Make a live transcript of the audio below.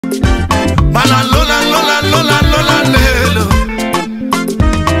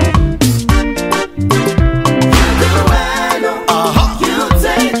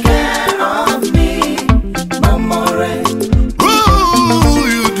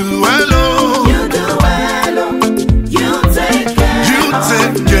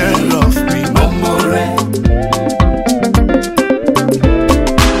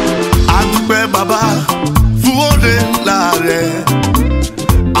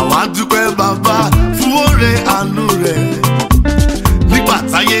Adúpẹ́ bàbá fún oore àánú rẹ̀. Nígbà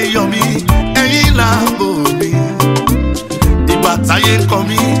táyé yọ mí, ẹ̀yin làbò mi. Ìgbà táyé kọ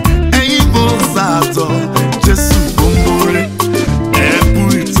mí, ẹ̀yin mo sàtọ̀. Jésù gbogbo rẹ̀, ẹ kú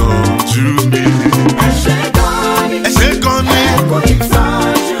ìtọ́jú mi. Ẹ ṣé gan ni, ẹ ṣé gan ni, ẹ kú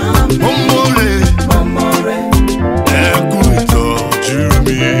ìtọ́jú mi. Mo mọ̀ rẹ̀, ẹ kú ìtọ́jú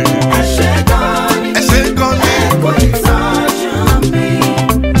mi. Ẹ ṣé gan ni, ẹ ṣé gan ni, ẹ kú ìtọ́jú mi.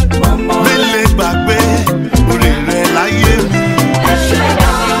 Mélé gbàgbé oore rẹ̀ láyé mi. Ẹ ṣé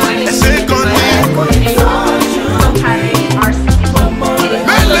gan ni, ẹ ṣé gan ni, ẹ kú ìtọ́jú mi.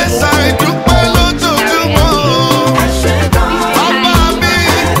 Mélé ṣàìdúpẹ́ lójoojúmọ́. Ẹ ṣé gan ni, bàbá mi,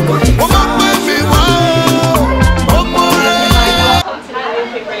 ó máa pẹ́ mi wá o. Ó mọ̀ rẹ̀. Welcome to the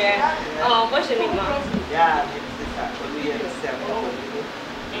movie premiere. What's your name, Mom? Yeah,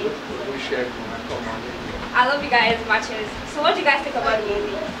 I love you guys matches. So what do you guys think about the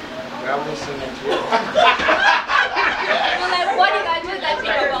movie? we haven't seen it yet. Well, like, what do you guys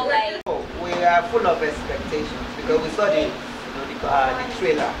think about, like? We are full of expectations because we saw the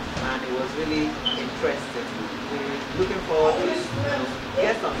trailer and it was really interesting. We're looking forward to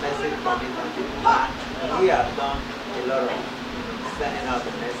get some message from it, and we have done a lot of sending out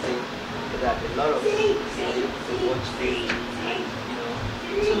the message so that a lot of people will be able to watch this and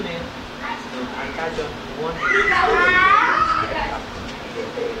tune in and catch up one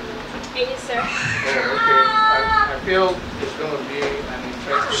And you, sir? Oh, okay. I feel it's going to be an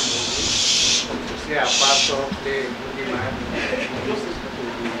interesting movie. To see our pastor play a movie man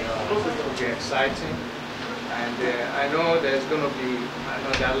will be exciting. And I know there's going to be an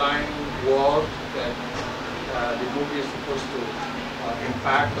underlying world that the movie is supposed to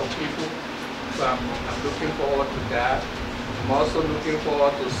impact on people. So I'm looking forward to that. I'm also looking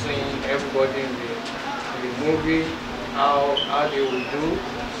forward to seeing everybody in the movie, how they will do,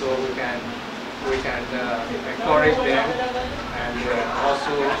 so we can encourage them and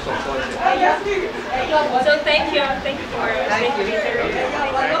also support them. So thank you for being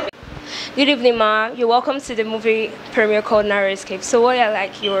here. Good evening, Ma. You're welcome to the movie premiere called Narrow Escape. So what are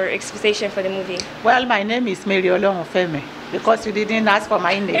like your expectations for the movie? Well, my name is Mary Olorunfemi because you didn't ask for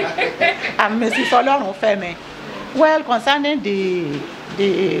my name. I'm Mrs. Olorunfemi. Well, concerning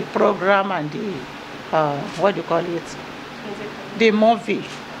the program and the what do you call it? The movie,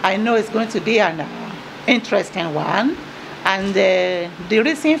 I know it's going to be an interesting one, and the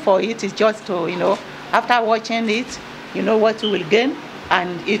reason for it is just to after watching it, you know what you will gain,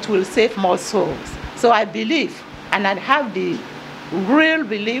 and it will save more souls. So I believe, and I have the real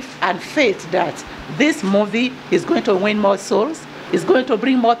belief and faith that this movie is going to win more souls. It's going to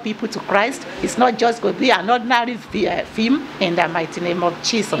bring more people to Christ. It's not just going to be an ordinary film, in the mighty name of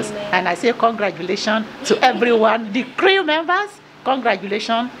Jesus. Amen. And I say congratulations to everyone, the crew members.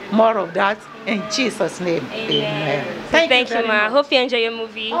 Congratulations, more of that in Jesus' name. Amen. Amen. Thank you, very Ma. much. Hope you enjoy your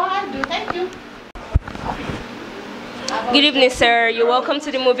movie. Oh, I do. Thank you. Good evening, sir. You're welcome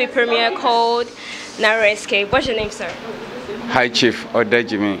to the movie premiere called Narrow Escape. What's your name, sir? Hi, Chief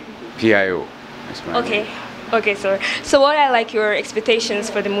Odejimi, PIO. That's my name. Okay, sir. So what are like your expectations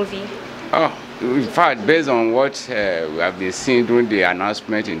for the movie? Oh, in fact, based on what we have been seeing during the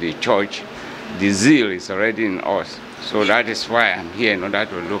announcement in the church, the zeal is already in us. So that is why I'm here in order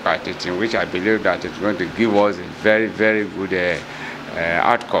to look at it, in which I believe that it's going to give us a very, very good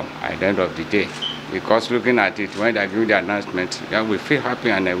outcome at the end of the day. Because looking at it, when I give the announcement, we feel happy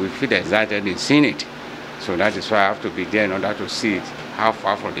and we feel excited in seeing it. So that is why I have to be there in order to see it, how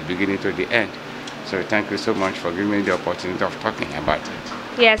far from the beginning to the end. So thank you so much for giving me the opportunity of talking about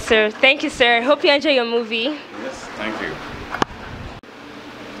it. Yes, sir. Thank you, sir. Hope you enjoy your movie. Yes, thank you.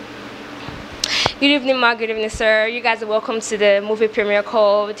 Good evening, Ma. Good evening, sir. You guys are welcome to the movie premiere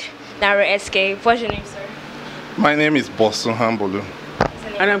called Narrow Escape. What's your name, sir? My name is Bosun Hambolu.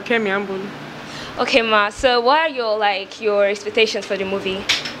 And I'm Kemi Ambulu. Okay, Ma. So what are your expectations for the movie?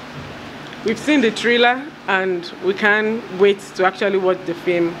 We've seen the trailer and we can't wait to actually watch the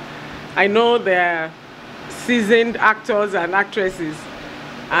film. I know there are seasoned actors and actresses,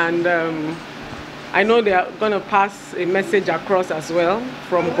 and I know they are going to pass a message across as well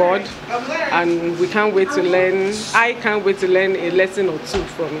from God, and we can't wait to learn. I can't wait to learn a lesson or two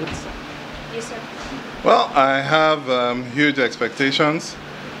from it. Yes, sir. Well, I have huge expectations.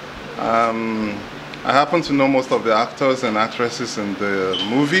 I happen to know most of the actors and actresses in the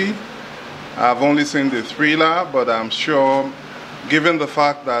movie. I've only seen the thriller, but I'm sure, given the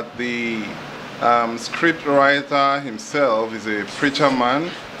fact that the script writer himself is a preacher man,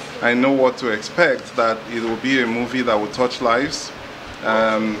 I know what to expect, that it will be a movie that will touch lives.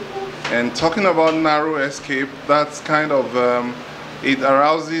 And talking about Narrow Escape, that's kind of it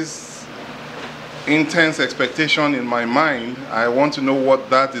arouses intense expectation in my mind. I want to know what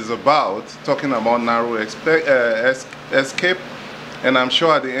that is about, talking about narrow escape, and I'm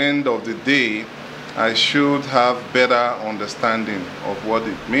sure at the end of the day, I should have better understanding of what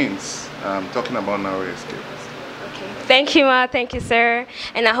it means, talking about narrow escape. Okay. Thank you, Ma. Thank you, sir.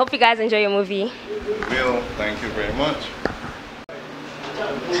 And I hope you guys enjoy your movie. Will, thank you very much.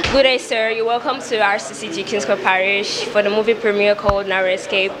 Good day, sir. You're welcome to RCCG Kingscourt Parish for the movie premiere called Narrow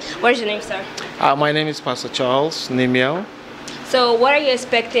Escape. What's your name, sir? My name is Pastor Charles Nimiel. So what are you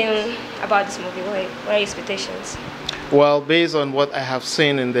expecting about this movie? What are your expectations? Well, based on what I have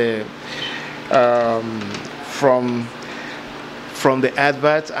seen in the from the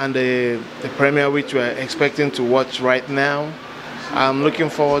advert and the premiere which we're expecting to watch right now, I'm looking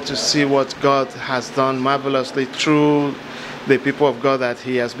forward to see what God has done marvelously through the people of God that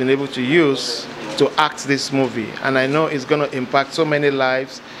He has been able to use to act this movie. And I know it's going to impact so many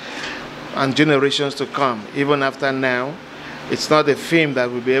lives and generations to come, even after now. It's not a film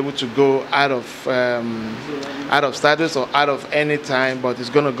that will be able to go out of status or out of any time, but it's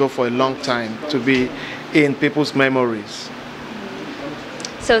going to go for a long time to be in people's memories.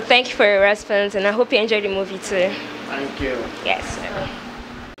 So thank you for your response, and I hope you enjoyed the movie too. Thank you. Yes.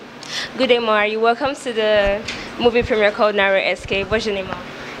 Good day, Ma. You're welcome to the movie premiere called Narrow Escape. What's your name, Ma?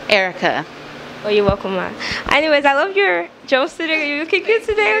 Erica. Oh, you're welcome, Ma. Anyways, I love your jumpsuit. You're looking good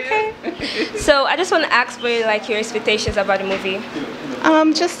today, okay? So I just want to ask for like your expectations about the movie.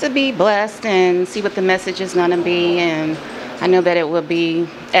 Just to be blessed and see what the message is going to be, and I know that it will be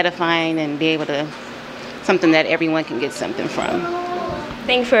edifying and be able to, something that everyone can get something from.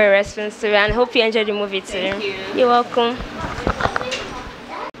 Thank you for your response too, and I hope you enjoyed the movie too. Thank you. You're welcome.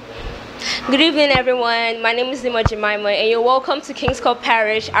 Good evening, everyone. My name is Nima Jemima, and you're welcome to Kingscourt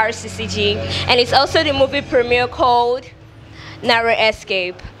Parish, RCCG, and it's also the movie premiere called Narrow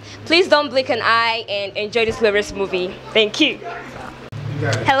Escape. Please don't blink an eye and enjoy this glorious movie. Thank you.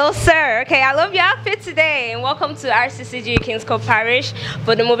 Hello, sir. Okay, I love your outfit today, and welcome to RCCG Kingscourt Parish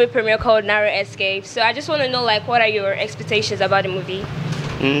for the movie premiere called Narrow Escape. So I just want to know, like, what are your expectations about the movie?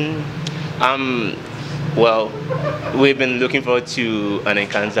 Well, we've been looking forward to an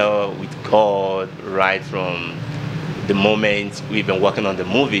encounter with God right from the moment we've been working on the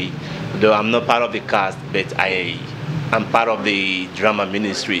movie. Though I'm not part of the cast, but I'm part of the drama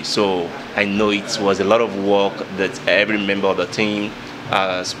ministry, so I know it was a lot of work that every member of the team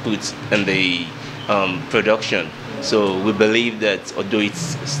has put in the production. So we believe that although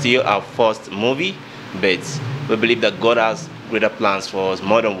it's still our first movie, but we believe that God has greater plans for us,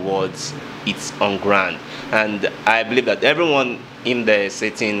 more than words. It's on ground, and I believe that everyone in the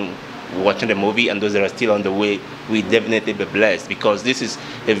setting watching the movie and those that are still on the way will definitely be blessed, because this is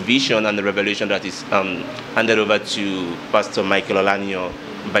a vision and a revelation that is handed over to Pastor Michael Olanio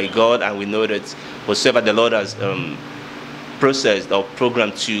by God, and we know that whatsoever the Lord has processed or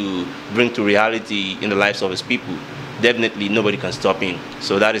programmed to bring to reality in the lives of His people, definitely nobody can stop Him.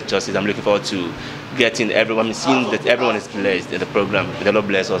 So that is justice. I'm looking forward to getting everyone, seeing that everyone is blessed in the program. May the Lord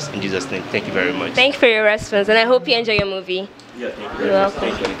bless us in Jesus' name. Thank you very much. Thank you for your response, and I hope you enjoy your movie. Yeah, thank you. You're welcome.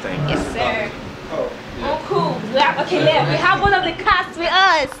 Thank you. Yes, sir. Oh, cool. Okay, there. We have one of the cast with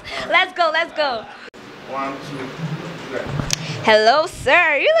us. Let's go, let's go. 1, 2, 3. Hello,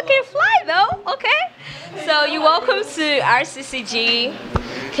 sir. You're looking fly, though. Okay. So you're welcome to RCCG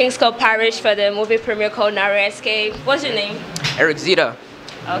Kingscourt Parish for the movie premiere called Narrow Escape. What's your name? Eric Zita.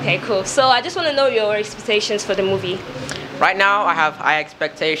 Okay, cool. So I just want to know your expectations for the movie. Right now, I have high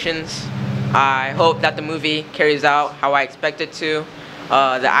expectations. I hope that the movie carries out how I expect it to.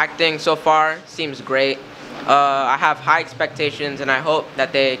 The acting so far seems great. I have high expectations, and I hope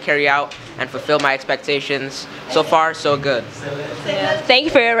that they carry out and fulfill my expectations. So far, so good. Yeah. Thank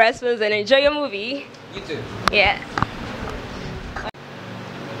you for your response, and enjoy your movie. You too. Yeah.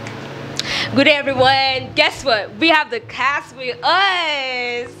 Good day, everyone. Guess what? We have the cast with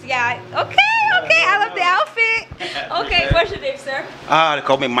us. Yeah. Okay. I love the outfit. Okay. What's your name, sir? They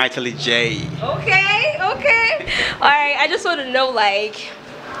call me Mightily J. Okay. All right. I just want to know, like,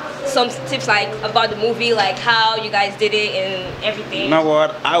 some tips, like, about the movie, like how you guys did it and everything. You know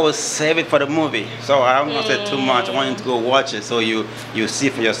what? I will save it for the movie, so I'm not gonna say too much. I want you to go watch it, so you see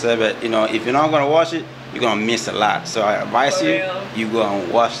for yourself. But, you know, if you're not gonna watch it, you're gonna miss a lot. So I advise you go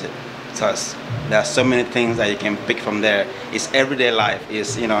and watch it, because there are so many things that you can pick from there. It's everyday life.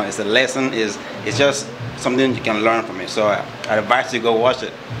 It's, you know, it's a lesson. It's just something you can learn from it. So I advise you go watch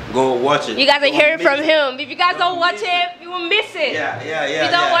it. Go watch it. You guys are hearing from him. If you guys don't watch it, you will miss it. Yeah. If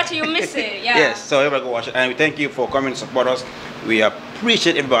you don't watch it, you miss it. Yeah. Yes. So everybody go watch it, and we thank you for coming to support us. We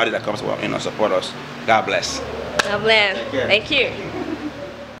appreciate everybody that comes to support us. God bless. God bless. Thank you.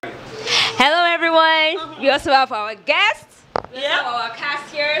 everyone. We also have our guests. We have our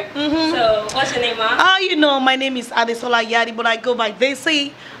cast here. So, what's your name, Ma? Oh, you know, my name is Adesola Yadi, but I go by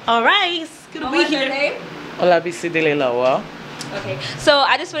Daisy. All right, it's good to be here. Your name? Olabisi Delelawa. Okay, so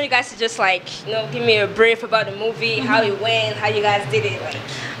I just want you guys to just give me a brief about the movie, how it went, how you guys did it.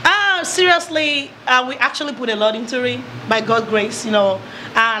 Seriously, we actually put a lot into it by God's grace,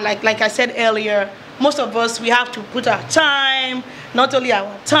 like I said earlier, most of us, we have to put our time, not only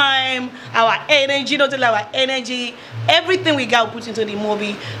our time, our energy, everything we got put into the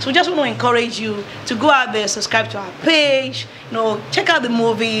movie. So we just want to encourage you to go out there, subscribe to our page, check out the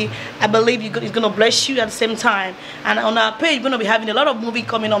movie. I believe it's going to bless you at the same time. And on our page, we're going to be having a lot of movie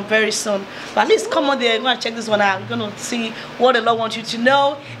coming on very soon. But at least come on there, go and check this one out. We're going to see what the Lord wants you to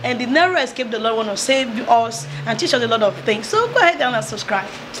know. And the narrow escape, the Lord wants to save us and teach us a lot of things. So go ahead and subscribe.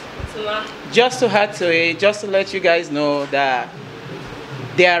 Just to add to it, just to let you guys know that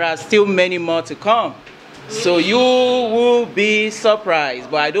there are still many more to come. So you will be surprised,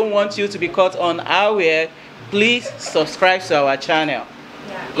 but I don't want you to be caught unaware. Please subscribe to our channel.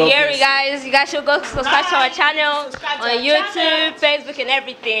 Yeah, you guys should go subscribe to our channel on YouTube, Facebook, and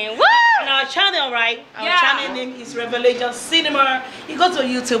everything. Woo! And our channel, right? Our channel name is Revelation Cinema. You go to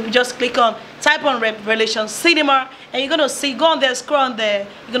YouTube, you just type on Revelation Cinema, and you're gonna see. Go on there, scroll on there.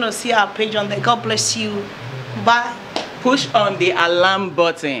 You're gonna see our page on there. God bless you. Bye. Push on the alarm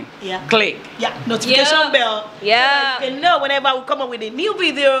button. Yeah. Click. Yeah. Notification bell. Yeah. So you can know whenever we come up with a new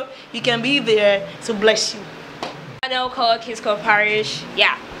video, you can be there to bless you. Channel called Kings Cove Parish.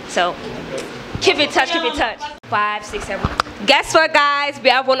 Yeah. So keep in touch. 5, 6, 7. Guess what, guys? We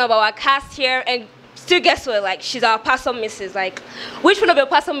have one of our cast here, and still guess what? She's our pastor missus. Which one of your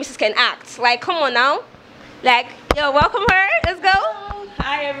pastor missus can act? Come on now. Yo, welcome her. Let's go.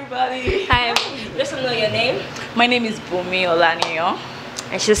 Hi, everybody. Hi. Just want to know your name. My name is Bumi Olaniyo.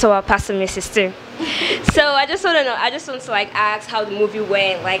 And she's our pastor missus too. So I just want to know. I just want to ask how the movie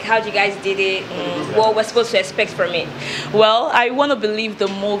went. How you guys did it. What we're supposed to expect from it. Well, I want to believe the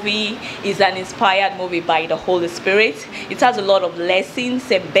movie is an inspired movie by the Holy Spirit. It has a lot of lessons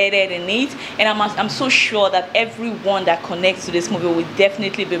embedded in it, and I'm so sure that everyone that connects to this movie will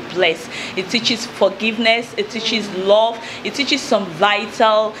definitely be blessed. It teaches forgiveness. It teaches love. It teaches some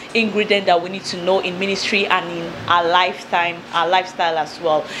vital ingredient that we need to know in ministry and in our lifetime, our lifestyle as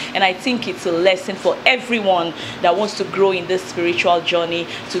well. And I think it's a lesson for everyone that wants to grow in this spiritual journey,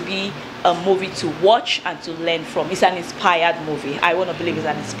 to be a movie to watch and to learn from. It's an inspired movie. I want to believe it's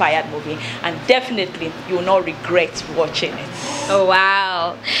an inspired movie, and definitely you will not regret watching it. Oh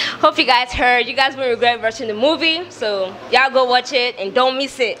wow. Hope you guys heard. You guys won't regret watching the movie, so y'all go watch it and don't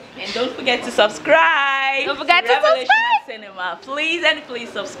miss it. And don't forget to subscribe. Don't forget to Revelation subscribe. Cinema. Please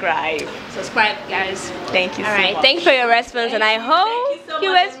subscribe. Subscribe, guys. Thank you so much. Thank you for your response, and I hope Thank you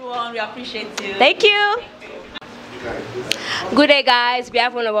so much, everyone. We appreciate you. Thank you. Good day, guys. We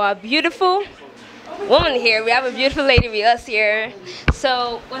have one of our beautiful women here. We have a beautiful lady with us here.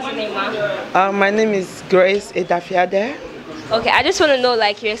 So, what's your name, Mom? My name is Grace Edafiade. Okay, I just want to know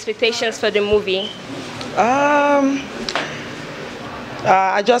your expectations for the movie.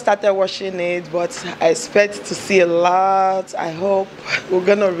 I just started watching it, but I expect to see a lot. I hope we're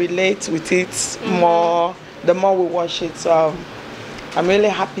gonna relate with it more the more we watch it. So I'm really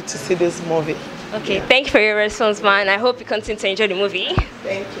happy to see this movie. Okay, thank you for your response, man. I hope you continue to enjoy the movie.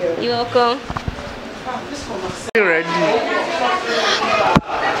 Thank you. You're welcome.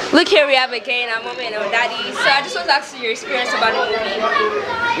 Look here, we have again our mommy and our daddy. So I just want to ask you your experience about the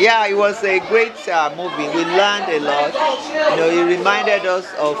movie. Yeah, it was a great movie. We learned a lot. It reminded us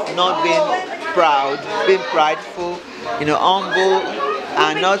of not being proud, being prideful, humble,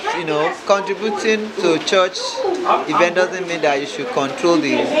 and not, contributing to church event doesn't mean that you should control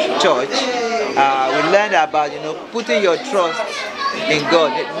the church. We learned about, putting your trust in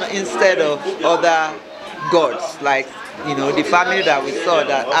God instead of other gods, like, the family that we saw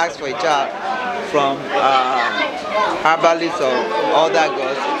that asked for a child from herbalists or other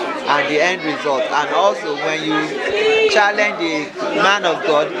gods, and the end result. And also, when you challenge the man of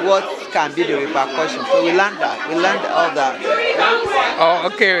God, what can be the repercussions? So we learned that. We learned all that. Oh,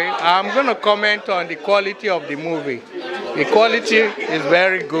 okay. I'm going to comment on the quality of the movie. The quality is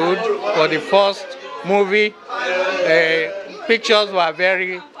very good for the first movie. Pictures were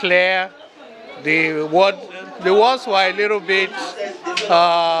very clear. The words were a little bit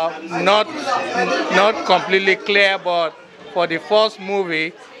not completely clear, but for the first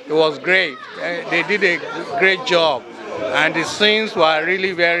movie, it was great. They did a great job, and the scenes were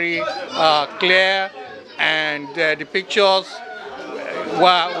really very clear, and the pictures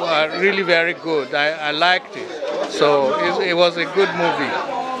were really very good. I liked it, so it was a good movie.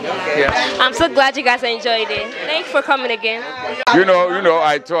 Yeah. I'm so glad you guys enjoyed it. Thanks for coming again. You know,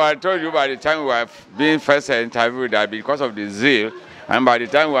 I told you by the time we were being first interviewed that because of the zeal, and by the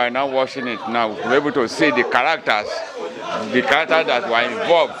time we are now watching it now, we're able to see the characters that were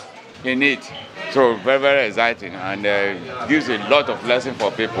involved in it. So very, very exciting, and gives a lot of lesson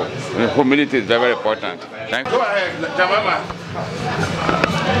for people. Humility is very, very important. Thank you. Go ahead, Jamama.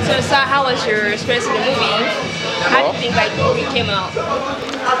 So, sir, how was your experience in the movie? How do you think like the movie came out?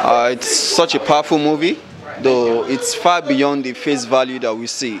 It's such a powerful movie, though it's far beyond the face value that we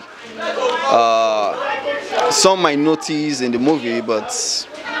see. Some might notice in the movie, but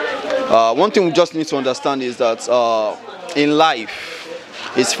one thing we just need to understand is that in life,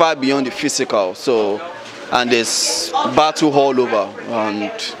 it's far beyond the physical. So, and there's battle all over.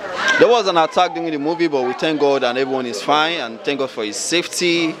 And there was an attack during the movie, but we thank God and everyone is fine, and thank God for His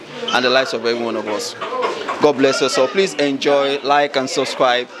safety and the lives of every one of us. God bless us. So please enjoy, like, and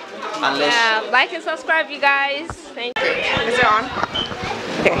subscribe. And like and subscribe, you guys. Thank you. Is it on?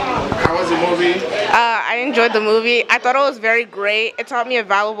 Okay. How was the movie? I enjoyed the movie. I thought it was very great. It taught me a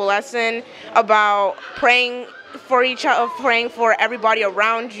valuable lesson about praying for each other, praying for everybody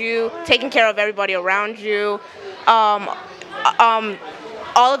around you, taking care of everybody around you. All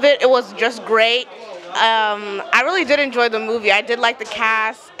of it was just great. I really did enjoy the movie. I did like the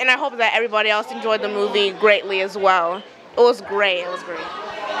cast, and I hope that everybody else enjoyed the movie greatly as well. It was great. It was great.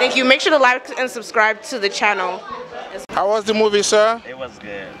 Thank you. Make sure to like and subscribe to the channel. How was the movie, sir? It was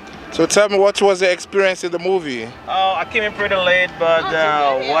good. So tell me, what was the experience in the movie? Oh, I came in pretty late, but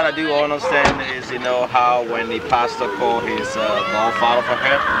what I do understand is, how when the pastor called his godfather for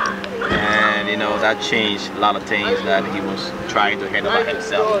her, and, that changed a lot of things that he was trying to handle by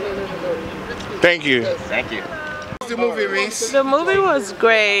himself. Thank you. Thank you. The movie, Miss? The movie was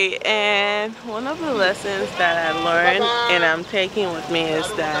great, and one of the lessons that I learned and I'm taking with me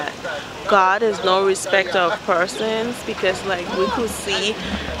is that God is no respecter of persons, because like we could see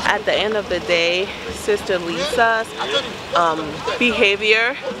at the end of the day Sister Lisa's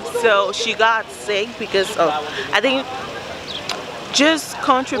behavior. So she got sick because of, I think, just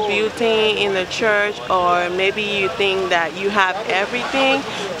contributing in the church, or maybe you think that you have everything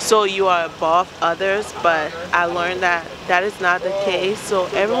so you are above others, but I learned that that is not the case. So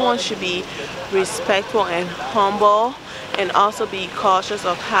everyone should be respectful and humble, and also be cautious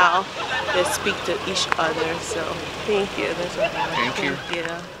of how they speak to each other. So thank you. That's what I Thank you.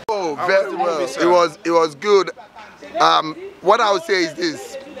 Yeah. Oh, very well. It was good. What I would say is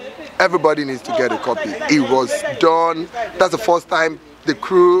this: everybody needs to get a copy. It was done. That's the first time the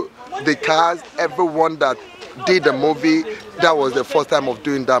crew, the cast, everyone that did the movie, that was the first time of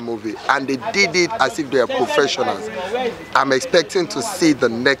doing that movie, and they did it as if they are professionals. I'm expecting to see the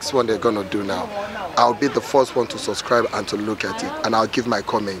next one they're gonna do now. I'll be the first one to subscribe and to look at it, and I'll give my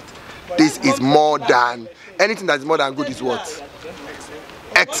comment. This is more than anything. That's more than good is what?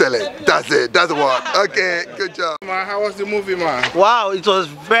 Excellent. That's it. That's the word. Okay, good job. How was the movie, man? Wow, it was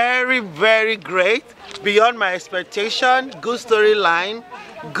very, very great. Beyond my expectation. Good storyline.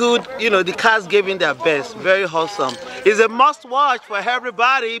 Good, the cast gave in their best. Very wholesome. It's a must watch for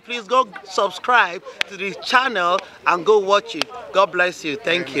everybody. Please go subscribe to the channel and go watch it. God bless you.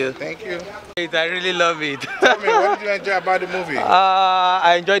 Thank you. Thank you. I really love it. Tell me, what did you enjoy about the movie?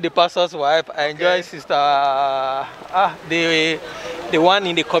 I enjoyed the pastor's wife. I enjoyed Sister, the one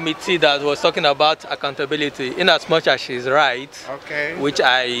in the committee that was talking about accountability. In as much as she's right, which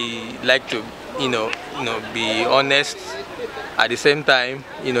I like to, be honest. At the same time,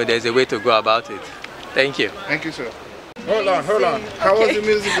 there's a way to go about it. Thank you. Thank you, sir. Hold on. How was the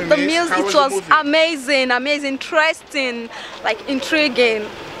music? The music was amazing, interesting, like intriguing.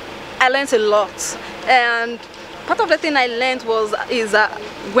 I learned a lot, and part of the thing I learned is that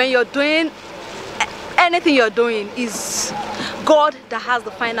when you're doing anything you're doing, is God that has the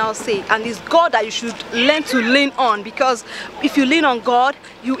final say, and it's God that you should learn to lean on, because if you lean on God,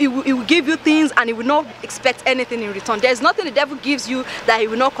 He will give you things and He will not expect anything in return. There's nothing the devil gives you that He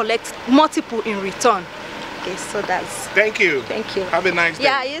will not collect multiple in return. Okay, so that's... Thank you. Thank you. Have a nice day.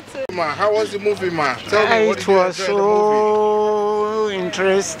 Yeah, you too. Ma, how was the movie, ma? Tell me, what did It you was enjoy the movie? so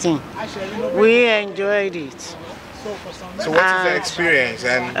interesting. We enjoyed it. So what is the experience?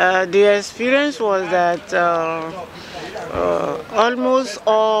 And the experience was that almost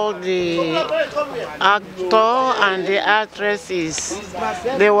all the actor and the actresses,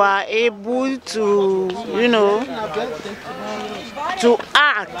 they were able to, to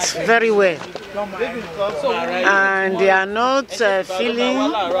act very well, and they are not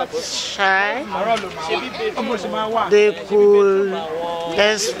feeling shy. They could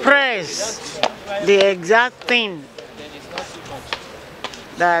express the exact thing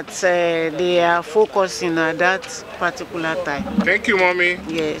that they are focusing on that particular time. Thank you, Mommy.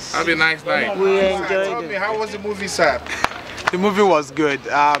 Yes. Have a nice night. We enjoyed Tell it. me, how was the movie, sir? The movie was good.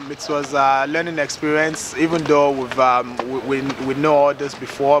 It was a learning experience, even though we know all this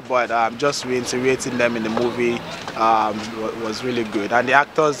before, but just reiterating them in the movie was really good. And the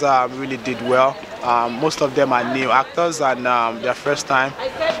actors really did well. Most of them are new actors and their first time.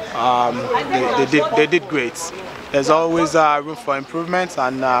 They did great. There's always room for improvement,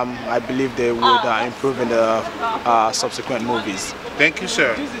 and I believe they would improve in the subsequent movies. Thank you,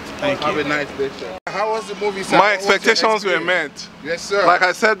 sir. Thank you. Have a nice day, sir. How was the movie, sir? My expectations were met. Yes, sir. Like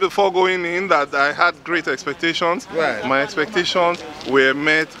I said before going in that I had great expectations. Right. My expectations were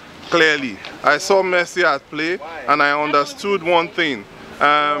met clearly. I saw mercy at play and I understood one thing.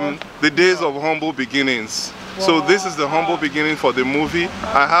 The days of humble beginnings. So this is the humble beginning for the movie.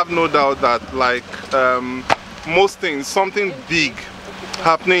 I have no doubt that like most things, something big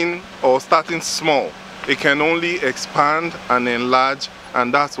happening or starting small, it can only expand and enlarge,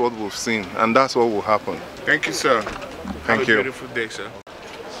 and that's what we've seen, and that's what will happen. Thank you, sir. Thank you. Have a beautiful day, sir.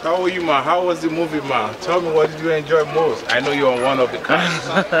 How are you, ma? How was the movie, ma? Tell me, what did you enjoy most? I know you're one of the cast.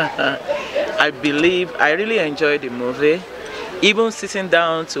 I really enjoyed the movie. Even sitting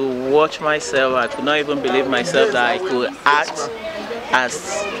down to watch myself, I could not even believe myself that I could act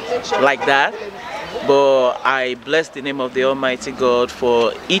as like that. But I bless the name of the Almighty God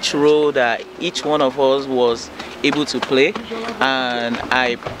for each role that each one of us was able to play, and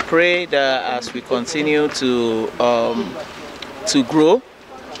I pray that as we continue to grow,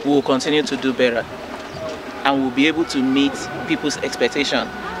 we will continue to do better, and we'll be able to meet people's expectation,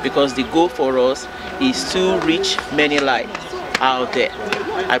 because the goal for us is to reach many lives out there.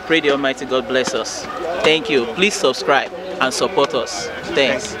 I pray the Almighty God bless us. Thank you. Please subscribe and support us.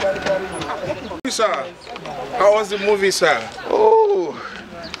 Thanks. Sir, how was the movie, sir? Oh,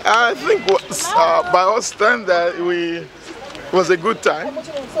 I think by our standard, it was a good time,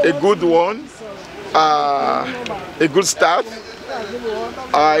 a good one, a good start.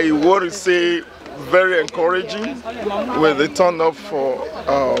 I want to say very encouraging with the turn up for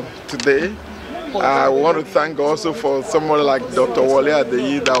today. I want to thank also for someone like Dr. Wale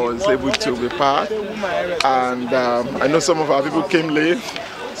Adeyi that was able to be part, and I know some of our people came late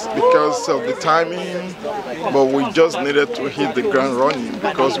because of the timing, but we just needed to hit the ground running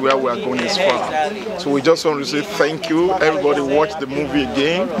because where we are going is far. So we just want to say thank you. Everybody watch the movie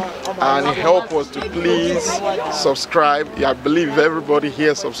again and help us to please subscribe. I believe if everybody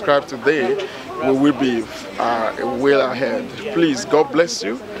here subscribe today, we will be well ahead. Please, God bless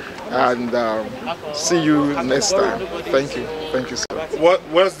you, and see you next time. Thank you. Thank you, sir.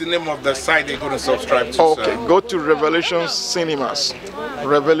 What's the name of the site they're going to subscribe to, okay, sir? Go to Revelation Cinemas.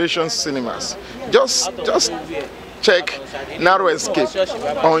 Revelation Cinemas. Just check Narrow Escape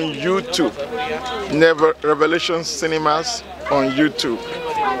on YouTube. Revelation Cinemas on YouTube,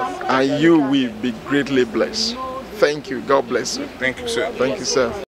 and you will be greatly blessed. Thank you. God bless you. Thank you, sir. Thank you, sir.